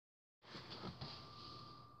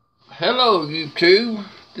Hello YouTube,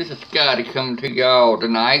 this is Scotty coming to y'all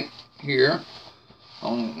tonight here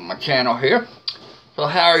on my channel here. So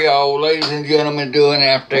how are y'all ladies and gentlemen doing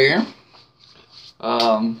out there?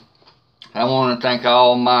 I want to thank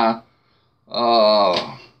all my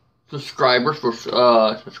subscribers for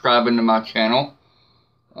subscribing to my channel.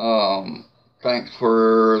 Thanks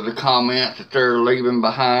for the comments that they're leaving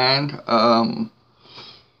behind.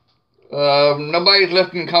 Nobody's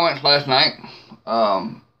left any comments last night.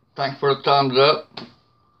 Thanks for the thumbs up.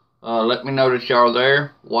 Let me know that y'all are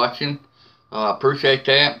there watching. Appreciate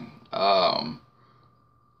that.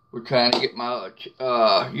 We're trying to get my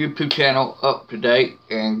YouTube channel up to date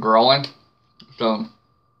and growing. So,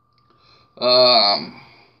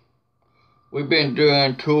 we've been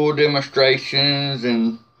doing tool demonstrations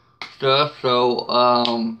and stuff. So,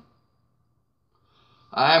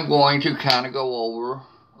 I'm going to kind of go over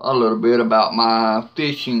a little bit about my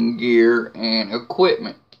fishing gear and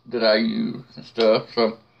equipment that I use and stuff.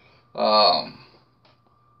 So,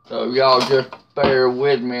 y'all just bear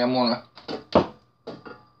with me. I'm gonna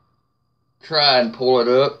try and pull it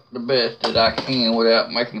up the best that I can without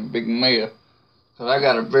making a big mess, because I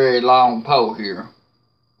got a very long pole here.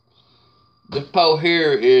 This pole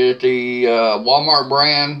here is the Walmart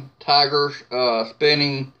brand Tiger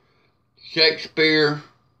spinning Shakespeare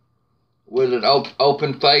with an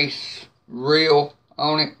open face reel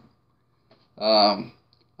on it.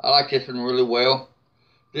 I like this one really well.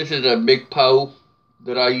 This is a big pole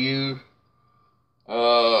that I use.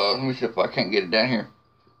 Let me see if I can't get it down here.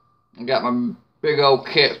 I got my big old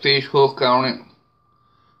catfish hook on it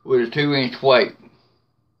with a 2-inch weight.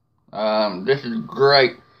 This is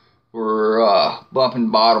great for bumping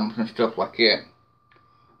bottoms and stuff like that.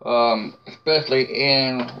 Especially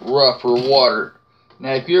in rougher water.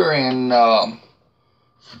 Now, if you're in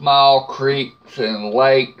small creeks and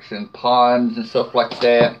lakes and ponds and stuff like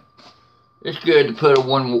that, it's good to put a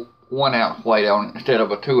one ounce weight on it instead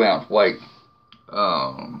of a 2 ounce weight,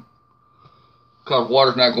 because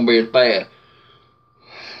water's not going to be as bad.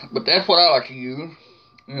 But that's what I like to use.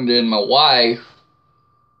 And then my wife,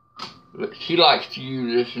 she likes to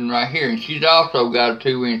use this one right here, and she's also got a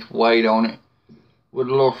 2-inch weight on it with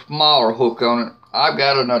a little smaller hook on it. I've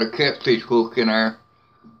got another catfish hook in there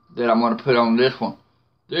that I'm going to put on this one.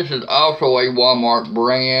 This is also a Walmart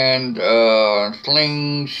brand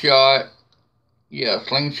slingshot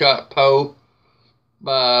pole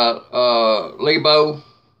by Lebo.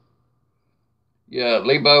 Yeah,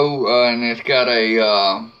 Lebo, and it's got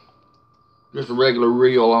a just a regular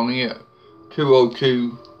reel on it,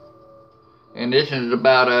 202. And this is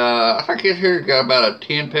about I think this here's got about a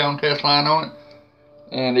 10-pound test line on it,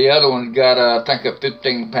 and the other one's got I think a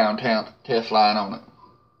 15-pound test line on it.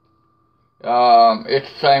 It's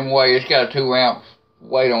the same way. It's got a 2 ounce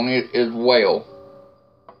weight on it as well.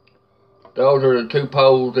 Those are the two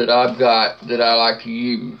poles that I've got that I like to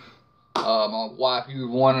use. My wife used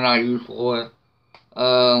one and I use one.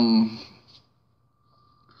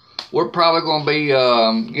 We're probably going to be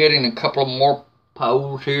getting a couple of more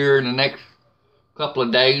poles here in the next couple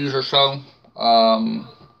of days or so.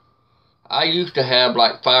 I used to have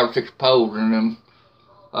like 5 or 6 poles in them.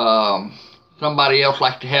 Somebody else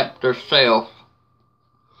likes to help themselves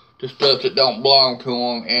to stuff that don't belong to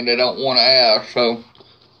them and they don't want to ask. So,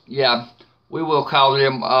 yeah, we will call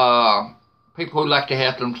them people who like to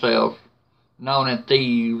help themselves, known as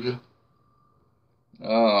thieves.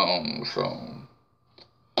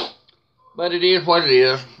 But it is what it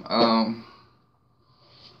is.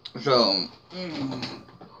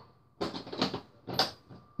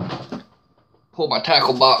 Pull my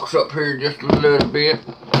tackle box up here just a little bit.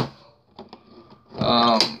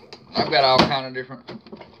 I've got all kind of different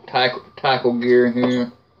tackle gear here.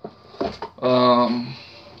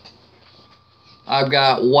 I've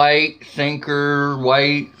got sinker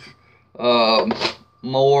weights,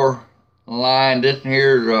 more line. This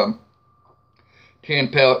here is a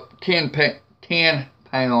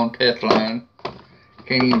 10-pound test line.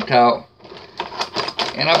 Can't even talk.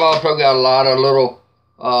 And I've also got a lot of little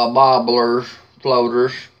bobblers,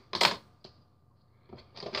 floaters,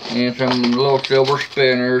 and some little silver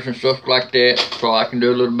spinners and stuff like that, so I can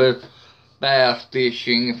do a little bit of bass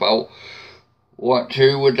fishing if I want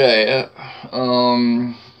to with that.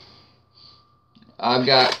 I've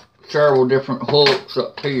got several different hooks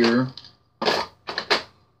up here.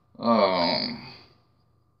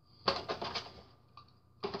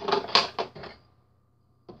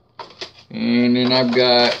 And then I've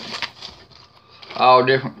got all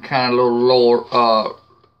different kind of little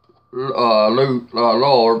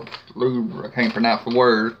lure, I can't pronounce the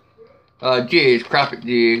word. Jigs, crappie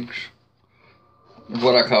jigs is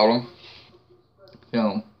what I call them. You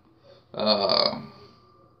know, So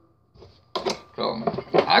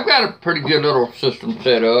I've got a pretty good little system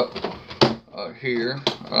set up here.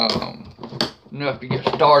 Enough to get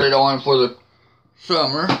started on for the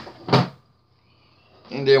summer.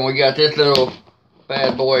 And then we got this little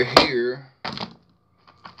bad boy here,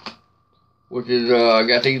 which is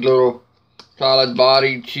got these little solid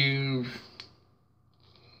body tubes.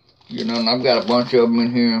 You know, and I've got a bunch of them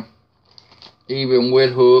in here. Even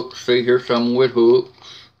with hooks. See, here's some with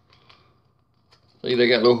hooks. See, they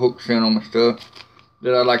got little hooks in them and stuff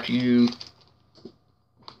that I like to use.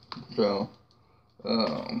 So,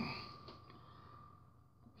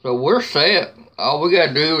 so we're set. All we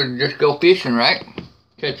gotta do is just go fishing, right?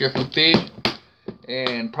 Catch us some fish,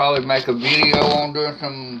 and probably make a video on doing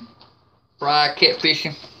some fry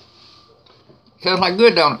catfishing. Sounds like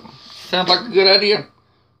good, don't it? Sounds like a good idea.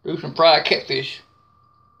 Do some fried catfish.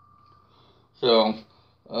 So,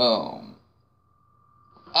 I'm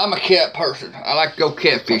a cat person. I like to go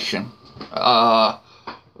catfishing. A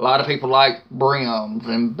lot of people like brims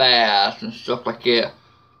and bass and stuff like that.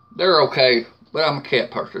 They're okay, but I'm a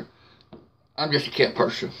cat person. I'm just a cat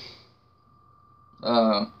person.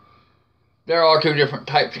 There are two different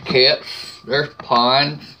types of cats. There's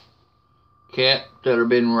ponds cats that have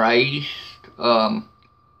been raised,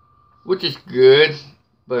 which is good,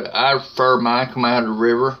 but I prefer mine come out of the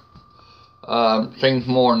river. Seems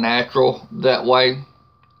more natural that way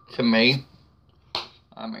to me.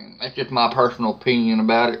 I mean, that's just my personal opinion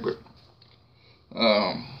about it, but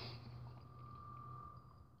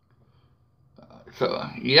so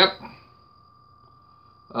yep.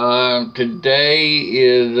 Today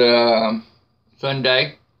is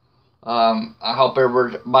Sunday. I hope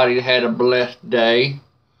everybody had a blessed day.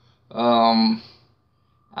 I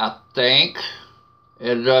think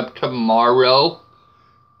it's up tomorrow.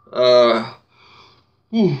 I'm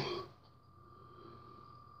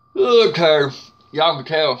tired. Y'all can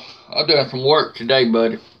tell I'm doing some work today,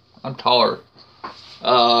 buddy. I'm tired.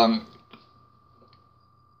 But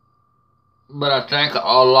I think a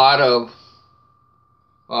lot of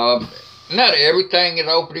not everything is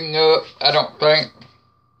opening up, I don't think,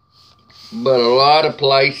 but a lot of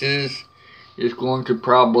places is going to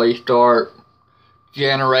probably start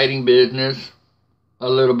generating business a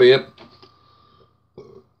little bit.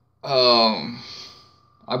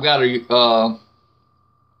 I've got a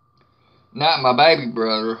not my baby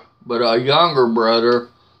brother, but a younger brother.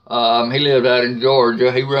 He lives out in Georgia.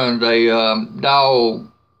 He runs a dog,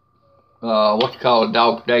 what's it called, a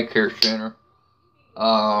dog daycare center,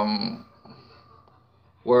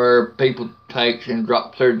 where people take and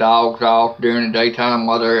drop their dogs off during the daytime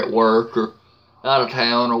while they're at work or out of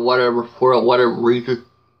town or whatever, for whatever reason.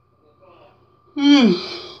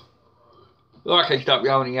 Well, I can't stop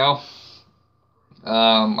yawning, y'all.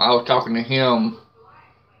 I was talking to him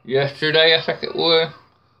yesterday, I think it was.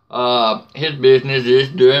 His business is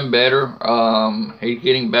doing better. He's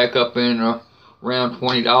getting back up in around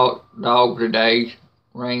 20 dogs a day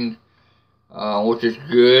range, which is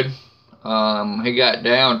good. He got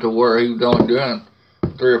down to where he was only doing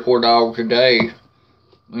 3 or 4 dogs a day,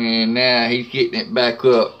 and now he's getting it back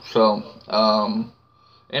up. So,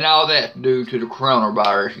 and all that's due to the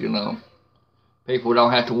coronavirus, you know. People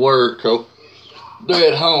don't have to work, so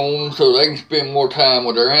they're at home, so they can spend more time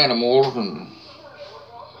with their animals, and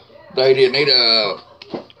they didn't need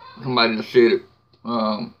somebody to sit it.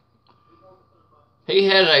 He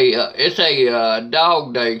has it's a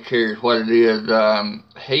dog daycare is what it is.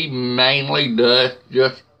 He mainly does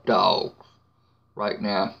just dogs right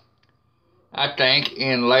now. I think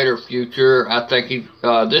in later future, I think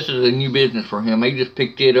this is a new business for him. He just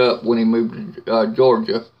picked it up when he moved to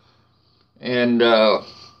Georgia. And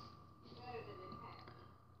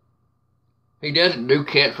he doesn't do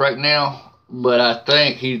cats right now, but I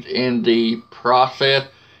think he's in the process.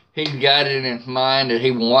 He's got it in his mind that he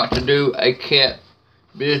wants to do a cat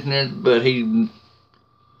business, but he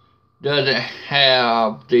doesn't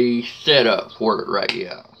have the setup for it right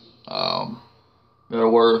yet. In other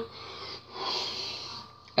words,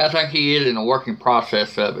 I think he is in the working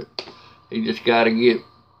process of it. He just got to get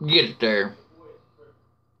it there.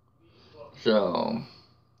 So,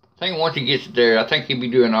 I think once he gets it there, I think he'll be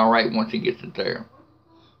doing all right once he gets it there.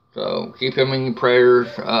 So, keep him in your prayers.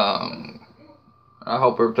 I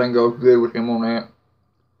hope everything goes good with him on that.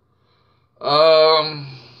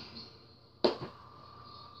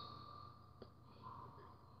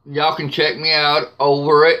 Y'all can check me out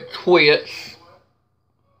over at Twitch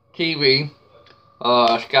TV.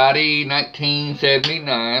 Scotty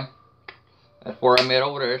 1979. That's where I'm at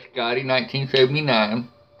over there. Scotty 1979.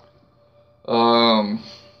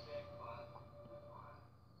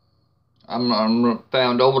 I'm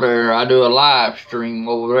found over there. I do a live stream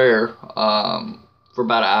over there for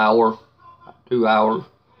about an hour, 2 hours,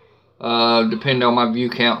 depending on my view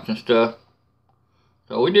counts and stuff.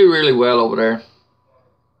 So we do really well over there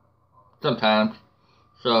sometimes.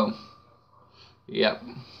 So, yeah.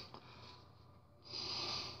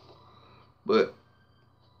 But,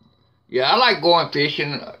 yeah, I like going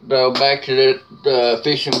fishing, though, back to the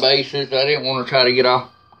fishing bases. I didn't want to try to get off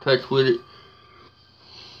touch with it.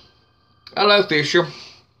 I love fishing.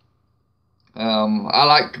 I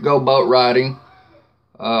like to go boat riding.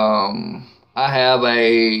 I have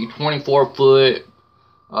a 24-foot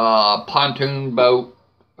pontoon boat.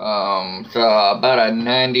 It's about a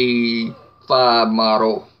 95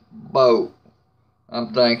 model boat,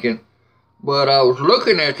 I'm thinking. But I was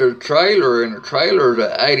looking at the trailer, and the trailer's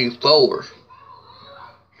at 84.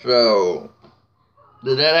 So,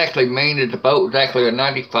 does that actually mean that the boat was actually a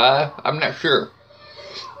 95? I'm not sure.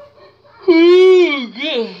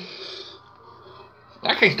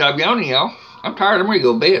 I can't stop yawning, y'all. I'm tired. I'm ready to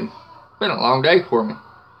go to bed. It's been a long day for me.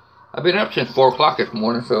 I've been up since 4 o'clock this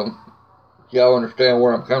morning, so y'all understand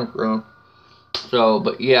where I'm coming from. So,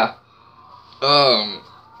 but yeah.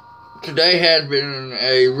 Today has been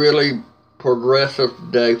a really progressive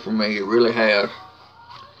day for me. It really has.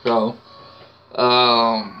 So,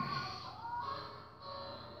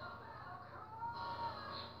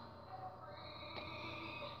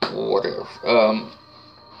 what else?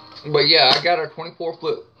 But yeah, I got a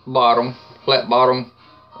 24-foot bottom, flat bottom.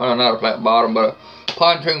 Well, not a flat bottom, but a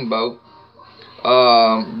pontoon boat.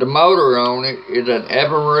 The motor on it is an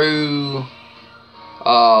Evinrude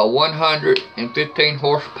 115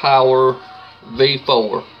 horsepower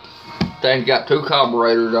V4. Thing's got 2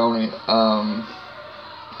 carburetors on it.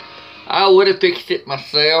 I would have fixed it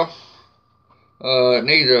myself. It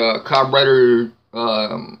needs a carburetor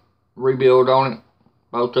rebuild on it.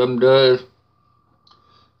 Both of them does.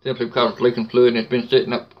 Simply because it's leaking fluid and it's been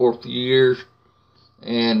sitting up for a few years.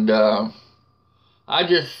 And I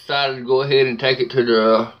just decided to go ahead and take it to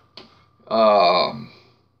the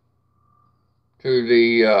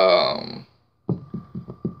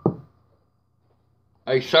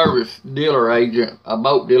a service dealer agent, a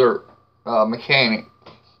boat dealer mechanic,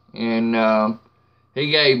 and he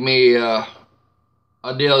gave me a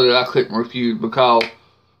deal that I couldn't refuse because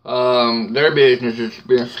their business has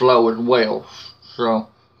been slow as well. So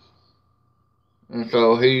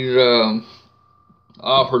he's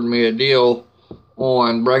offered me a deal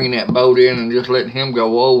on bringing that boat in and just letting him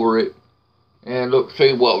go over it and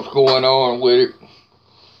see what was going on with it,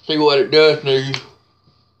 see what it does need.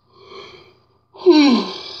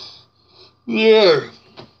 Yeah,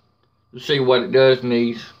 to see what it does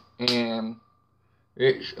need, and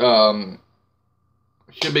it's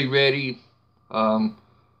should be ready.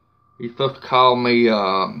 He's supposed to call me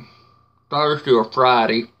Thursday or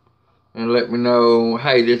Friday and let me know,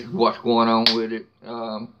 hey, this is what's going on with it.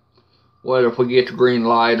 Whether if we get the green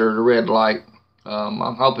light or the red light.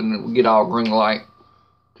 I'm hoping that we get all green light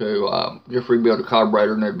to just rebuild the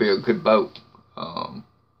carburetor and it'll be a good boat.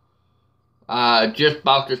 I just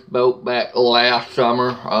bought this boat back last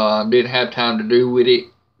summer. Didn't have time to do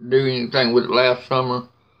anything with it last summer.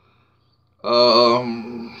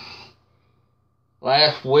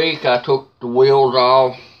 Last week I took the wheels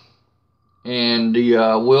off, and the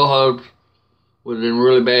wheel hubs was in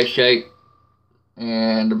really bad shape,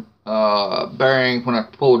 and the bearings, when I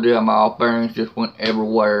pulled them off, bearings just went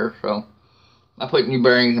everywhere. So I put new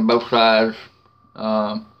bearings in both sides.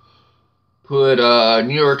 Put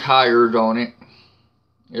newer tires on it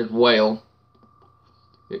as well.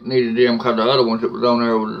 It needed them because the other ones that was on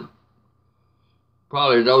there was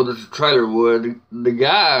probably as old as the trailer was. The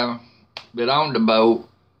guy that owned the boat,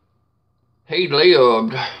 he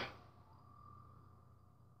lived,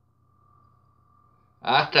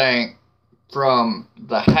 I think, from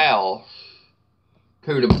the house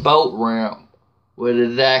to the boat ramp was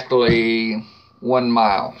exactly 1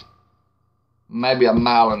 mile. Maybe a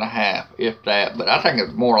mile and a half, if that, but I think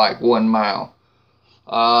it's more like 1 mile.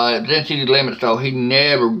 It's city limits, so he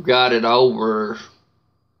never got it over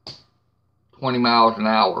 20 miles an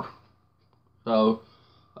hour. So,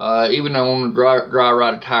 even though on the dry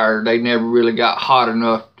rotted tire, they never really got hot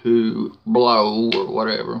enough to blow or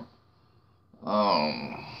whatever.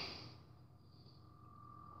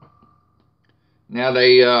 Now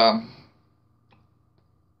they, yeah,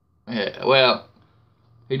 well,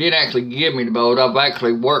 he didn't actually give me the boat. I've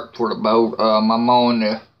actually worked for the boat. I'm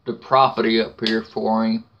on the property up here for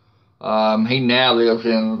him. He now lives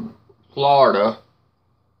in Florida,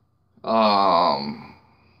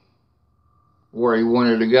 where he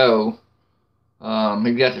wanted to go.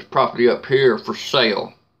 He got this property up here for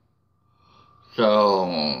sale.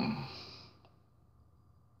 So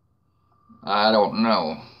I don't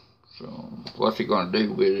know. So what's he gonna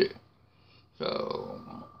do with it? So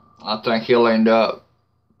I think he'll end up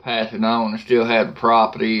passing on and still have the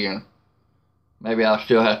property, and maybe I'll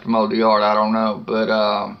still have to mow the yard. I don't know, but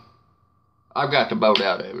I've got the boat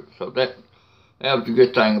out of it, so that was a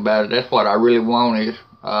good thing about it. That's what I really wanted.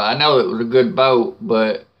 I know it was a good boat,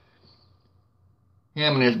 but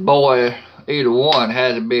him and his boy, either one,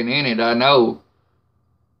 hasn't been in it. I know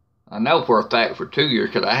for a fact for 2 years,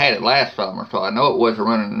 because I had it last summer, so I know it wasn't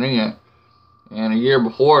running in. And a year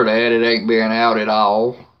before that, it ain't been out at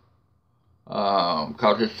all.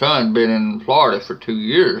 Because his son's been in Florida for 2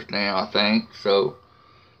 years now, I think. So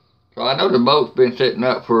I know the boat's been sitting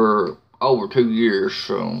up for over 2 years.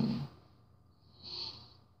 So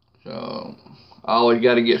I always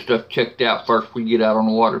got to get stuff checked out first before we get out on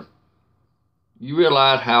the water. You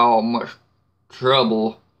realize how much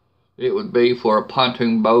trouble it would be for a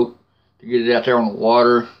pontoon boat to get it out there on the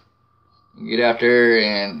water, and get out there,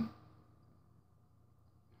 and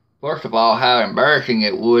first of all, how embarrassing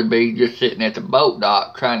it would be just sitting at the boat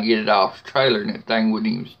dock trying to get it off the trailer, and that thing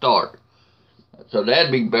wouldn't even start. So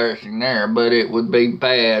that'd be embarrassing there, but it would be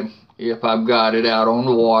bad if I've got it out on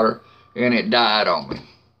the water and it died on me.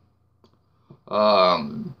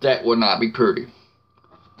 That would not be pretty.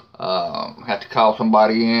 Have to call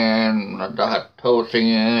somebody in, I have to tow us in,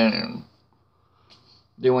 and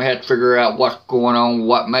then we had to figure out what's going on,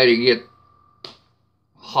 what made it get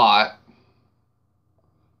hot,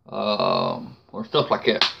 or stuff like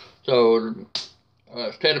that. So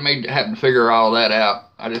instead of me having to figure all that out,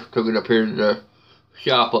 I just took it up here to the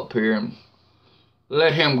shop up here and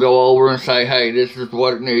let him go over and say, hey, this is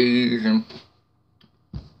what it needs, and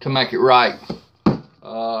to make it right.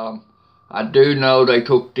 I do know they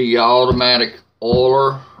took the automatic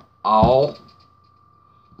oiler off.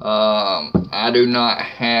 I do not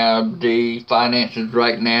have the finances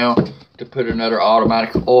right now to put another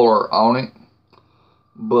automatic oiler on it,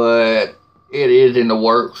 but it is in the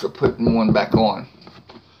works of putting one back on.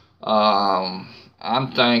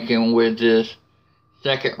 I'm thinking with this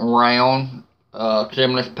second round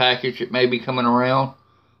stimulus package that may be coming around,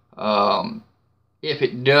 if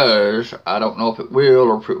it does, I don't know if it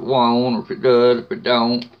will or if it won't, or if it does, if it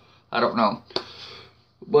don't, I don't know.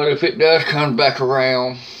 But if it does come back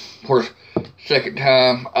around for the second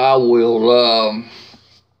time, I will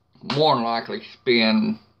more than likely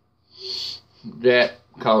spend that,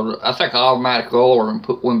 because I think automatic oiler and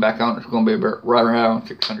put one back on, it's going to be right around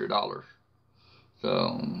 $600.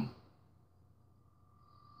 So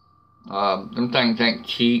them things ain't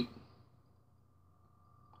cheap.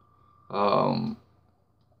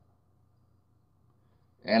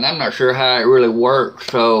 And I'm not sure how it really works,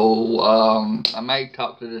 so I may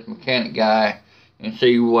talk to this mechanic guy and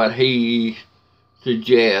see what he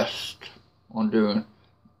suggests on doing.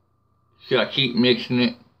 Should I keep mixing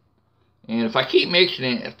it? And if I keep mixing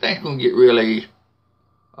it, I think it's going to get really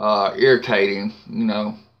irritating, you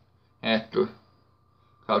know, after,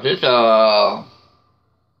 because it's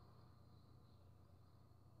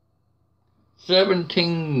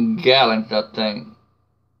 17 gallons, I think.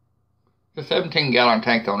 It's a 17-gallon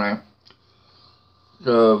tank on there.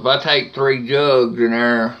 So if I take 3 jugs in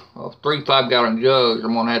there, 3 5-gallon jugs,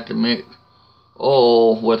 I'm gonna have to mix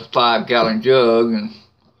oil with a 5-gallon jug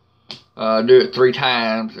and do it 3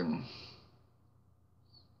 times, and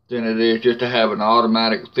then it is just to have an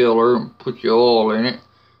automatic filler and put your oil in it,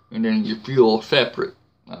 and then your fuel separate.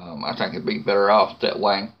 I think it'd be better off that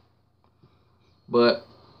way. But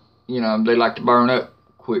you know, they like to burn up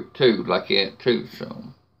quick too, like that too. So.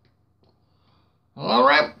 Well,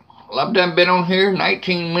 alright, well, I've done been on here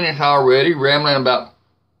 19 minutes already, rambling about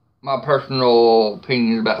my personal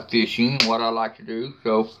opinions about fishing, what I like to do.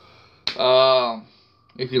 So,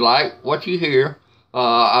 if you like what you hear,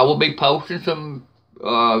 I will be posting some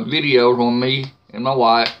videos on me and my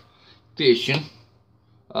wife fishing.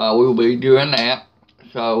 We will be doing that.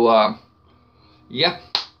 So, yeah,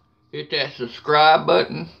 hit that subscribe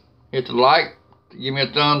button, hit the like, give me a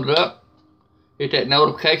thumbs up, hit that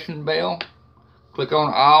notification bell. Click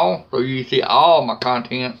on all so you see all my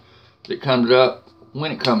content that comes up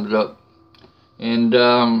when it comes up. And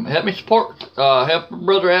help me support, help a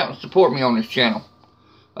brother out and support me on this channel.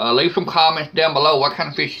 Leave some comments down below what kind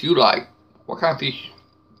of fish you like. What kind of fish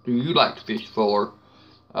do you like to fish for?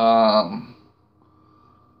 Do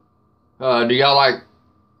y'all like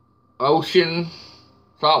ocean,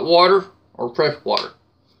 saltwater, or freshwater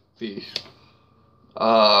fish?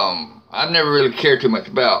 I've never really cared too much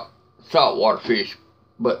about saltwater fish,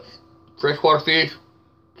 but freshwater fish,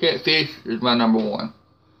 catfish is my #1.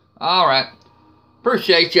 Alright,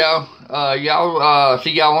 appreciate y'all. Y'all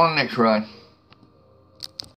see y'all on the next run.